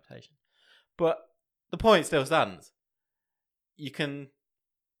great adaptation. But the point still stands. You can...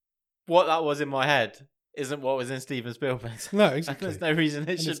 What that was in my head isn't what was in Steven Spielberg's. No, And exactly. there's no reason it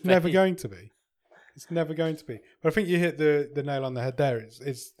And should it's be. never going to be. It's never going to be. But I think you hit the nail on the head there.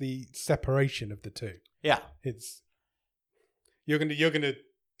 It's the separation of the two. Yeah. It's you're gonna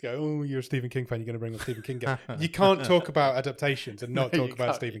go, oh, you're a Stephen King fan, you're gonna bring up Stephen King again. You can't talk about adaptations and not No, talk you about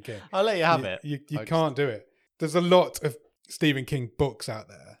can't. Stephen King. I'll let you have You- it. You I can't do it. There's a lot of Stephen King books out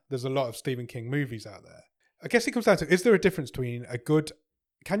there. There's a lot of Stephen King movies out there. I guess it comes down to, is there a difference between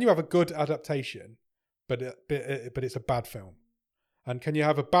can you have a good adaptation, but it's a bad film? And can you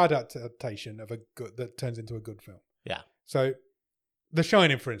have a bad adaptation of a good that turns into a good film? Yeah. So, The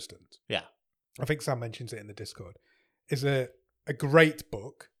Shining, for instance. Yeah. I think Sam mentions it in the Discord. Is a great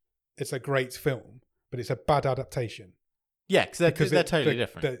book. It's a great film, but it's a bad adaptation. Yeah, because they're totally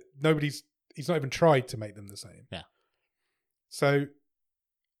different. He's not even tried to make them the same. Yeah. So,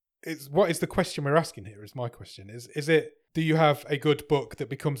 what is the question we're asking here? Is my question. Is it, do you have a good book that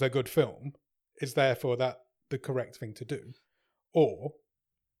becomes a good film? Is therefore that the correct thing to do? Or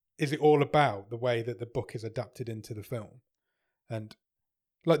is it all about the way that the book is adapted into the film? And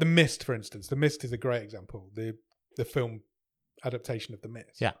like The Mist, for instance. The Mist is a great example. The film adaptation of The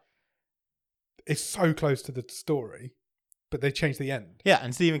Mist. Yeah. It's so close to the story, but they changed the end. Yeah,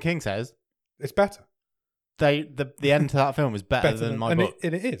 and Stephen King says It's better. the end to that film is better than my book.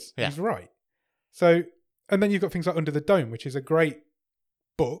 And it is. Yeah. He's right. So, and then you've got things like Under the Dome, which is a great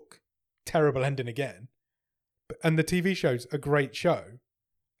book, terrible ending again. And the TV show's a great show,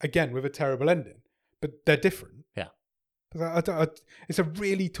 again, with a terrible ending. But they're different. Yeah. It's a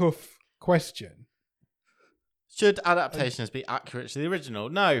really tough question. Should adaptations be accurate to the original?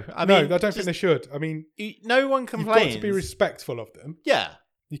 No. I No, mean, I don't think they should. I mean, no one you've complains. got to be respectful of them. Yeah.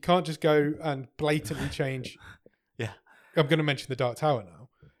 You can't just go and blatantly change. Yeah. I'm going to mention The Dark Tower now.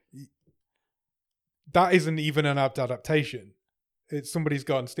 That isn't even an adaptation. It's somebody's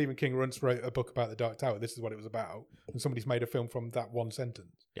gone. Stephen King once wrote a book about the Dark Tower. This is what it was about, and somebody's made a film from that one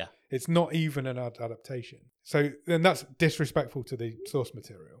sentence. Yeah. It's not even an adaptation. So then that's disrespectful to the source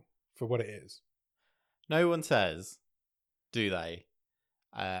material for what it is. No one says, do they?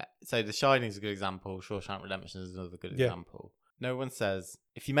 So The Shining is a good example. Shawshank Redemption is another good example. No one says,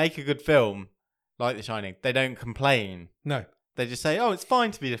 if you make a good film like The Shining, they don't complain. No. They just say, oh, it's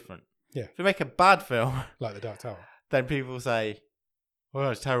fine to be different. Yeah. If you make a bad film, Like the Dark Tower, then people say, oh,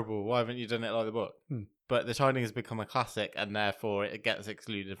 it's terrible. Why haven't you done it like the book? But The Shining has become a classic, and therefore it gets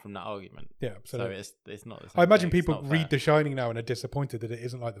excluded from that argument. Yeah, absolutely. So it's not the same I imagine thing. It's people not read fair. The Shining now and are disappointed that it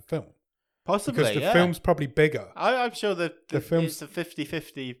isn't like the film. Possibly, Because the film's probably bigger. I'm sure the film's- it's a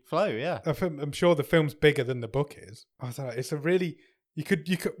 50-50 flow, yeah. I'm sure the film's bigger than the book is. I don't know. It's a really we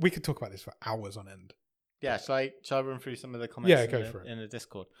could talk about this for hours on end. Yeah, shall I run through some of the comments Yeah, go for it. in the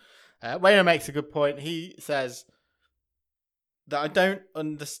Discord? Wayno makes a good point. He says that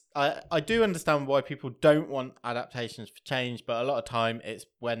I do understand why people don't want adaptations for change, but a lot of time it's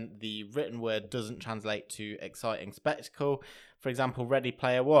when the written word doesn't translate to exciting spectacle. For example, Ready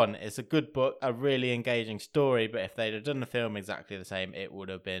Player One is a good book, a really engaging story, but if they'd have done the film exactly the same, it would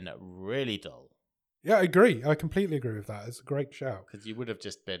have been really dull. Yeah, I agree. I completely agree with that. It's a great shout. Because you would have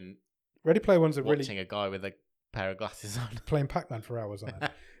just been Ready Player One's a watching really a guy with a pair of glasses on. playing Pac-Man for hours on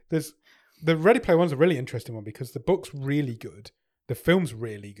end. The Ready Player One's a really interesting one because the book's really good, the film's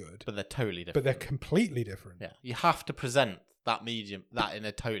really good, But they're totally different. but they're completely different. Yeah, you have to present that medium that in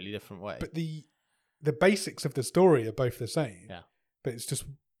a totally different way. But the basics of the story are both the same. Yeah. But it's just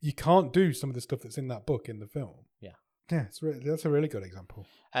you can't do some of the stuff that's in that book in the film. Yeah. Yeah, that's a really good example.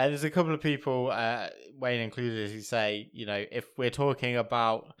 There's a couple of people, Wayne included, who say, if we're talking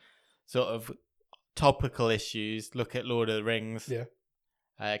about sort of topical issues, look at Lord of the Rings. Yeah.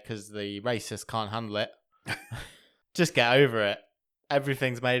 Because the racists can't handle it. Just get over it.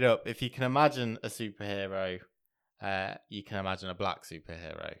 Everything's made up. If you can imagine a superhero, you can imagine a black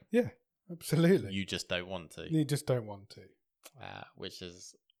superhero. Yeah, absolutely. You just don't want to. You just don't want to. Which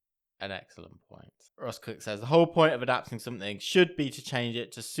is an excellent point. Ross Cook says the whole point of adapting something should be to change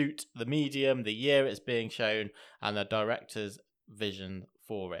it to suit the medium, the year it's being shown, and the director's vision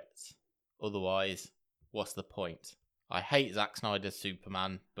for it. Otherwise, what's the point? I hate Zack Snyder's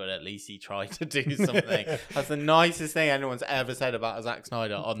Superman, but at least he tried to do something. That's the nicest thing anyone's ever said about Zack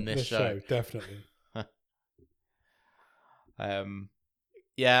Snyder on this show. Definitely.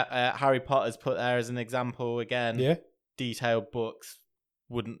 Harry Potter's put there as an example again. Yeah. Detailed books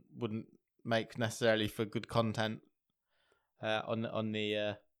wouldn't make necessarily for good content on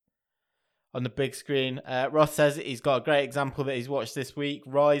the big screen. Ross says he's got a great example that he's watched this week: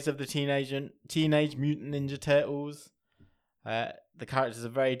 Rise of the Teenage Mutant Ninja Turtles. The characters are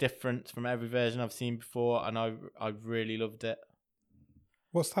very different from every version I've seen before, and I really loved it.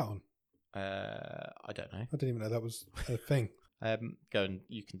 What's that on? I don't know. I didn't even know that was a thing. Go and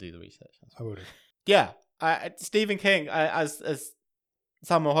you can do the research. I would have. Yeah. Stephen King, as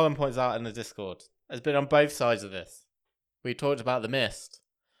Samuel Holland points out in the Discord, has been on both sides of this. We talked about The Mist,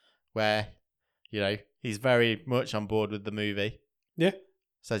 where, he's very much on board with the movie. Yeah.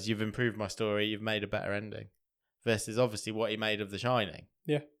 Says, you've improved my story, you've made a better ending. Versus, obviously, what he made of The Shining.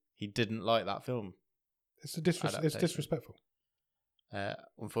 Yeah. He didn't like that film. It's disrespectful.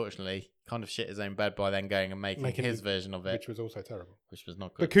 Unfortunately, kind of shit his own bed by then going and making his version of it. Which was also terrible. Which was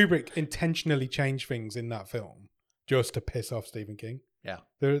not good. But Kubrick intentionally changed things in that film just to piss off Stephen King. Yeah.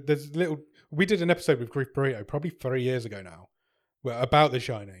 We did an episode with Grief Burrito probably 3 years ago now about The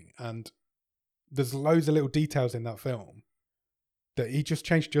Shining, and there's loads of little details in that film that he just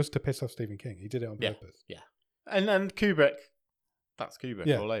changed just to piss off Stephen King. He did it on purpose. Yeah. And Kubrick, that's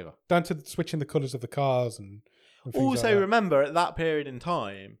Kubrick all over. Down to switching the colours of the cars and things also, like that. remember, at that period in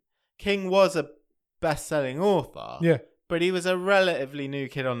time, King was a best-selling author. Yeah. But he was a relatively new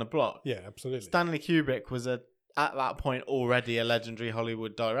kid on the block. Yeah, absolutely. Stanley Kubrick was at that point already a legendary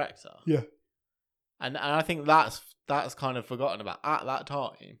Hollywood director. Yeah. And I think that's kind of forgotten about at that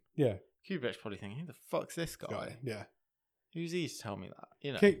time. Yeah. Kubrick's probably thinking, who the fuck's this guy? Yeah. Who's he to tell me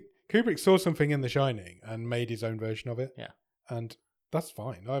that? Kubrick saw something in The Shining and made his own version of it. Yeah. And that's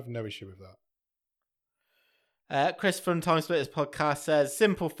fine. I have no issue with that. Chris from Time Splitters podcast says,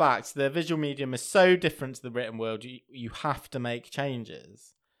 simple fact, the visual medium is so different to the written world, you have to make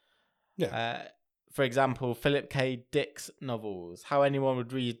changes. Yeah. For example, Philip K. Dick's novels. How anyone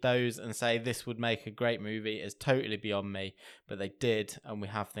would read those and say this would make a great movie is totally beyond me, but they did, and we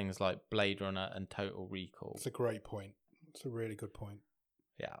have things like Blade Runner and Total Recall. It's a great point. It's a really good point.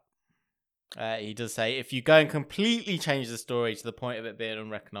 Yeah. He does say, if you go and completely change the story to the point of it being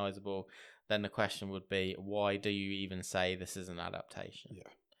unrecognisable, then the question would be, why do you even say this is an adaptation? Yeah.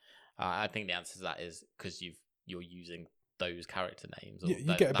 I think the answer to that is because you're using those character names. Or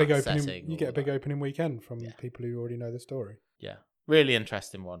You get a big opening. setting You or get a big that. opening weekend from people who already know the story. Yeah, really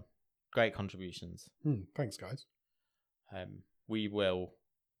interesting one. Great contributions. Thanks, guys. We will,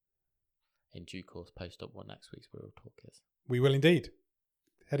 in due course, post up what next week's Real Talk is. We will indeed.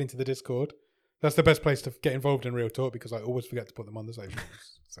 Head into the Discord. That's the best place to get involved in Real Talk because I always forget to put them on the socials.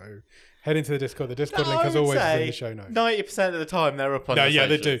 So head into the Discord. The Discord link, as always, is in the show notes. 90% of the time they're up on the yeah,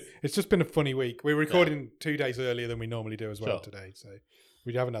 they socials. do. It's just been a funny week. We're recording 2 days earlier than we normally do as well today. So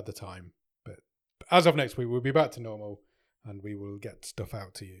we haven't had the time. But as of next week, we'll be back to normal and we will get stuff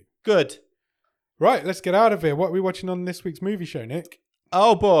out to you. Good. Right, let's get out of here. What are we watching on this week's movie show, Nick?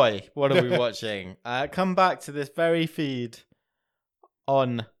 Oh boy, what are we watching? Come back to this very feed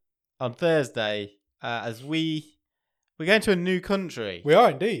on Thursday as we're going to a new country. We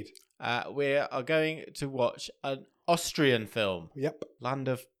are indeed. We are going to watch an Austrian film. Yep. Land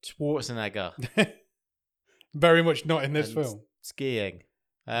of Schwarzenegger. Very much not in this and film. Skiing.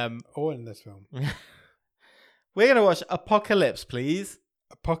 Or in this film. We're going to watch Apocalypse, please.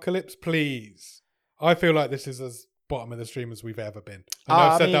 Apocalypse, please. I feel like this is as bottom of the stream as we've ever been. I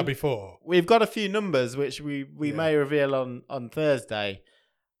know I've said that before. We've got a few numbers which we may reveal on Thursday.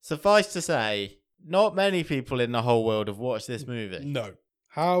 Suffice to say, not many people in the whole world have watched this movie. No.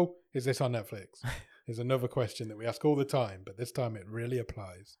 How is this on Netflix? Is another question that we ask all the time, but this time it really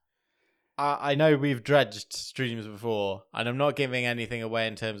applies. I know we've dredged streams before, and I'm not giving anything away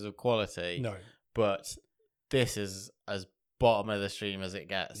in terms of quality. No. But this is as bottom of the stream as it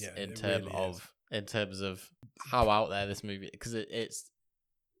gets in terms of how out there this movie, because it's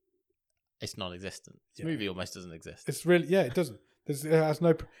non-existent. This movie almost doesn't exist. It's really it doesn't. It has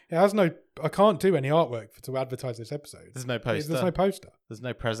no. I can't do any artwork to advertise this episode. There's no poster. There's no poster. There's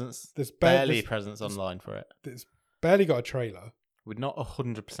no presence. There's barely presence online for it. It's barely got a trailer. We're not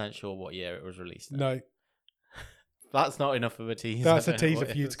 100% sure what year it was released in. No. That's not enough of a teaser. That's a teaser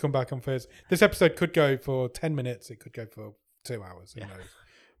for you to come back on Thursday. This episode could go for 10 minutes. It could go for 2 hours. Who knows?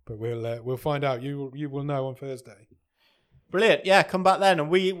 But we'll find out. You will know on Thursday. Brilliant. Yeah, come back then and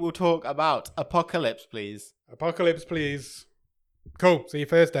we will talk about Apocalypse, please. Apocalypse, please. Cool. See you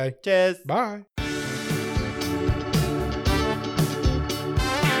Thursday. Cheers. Bye.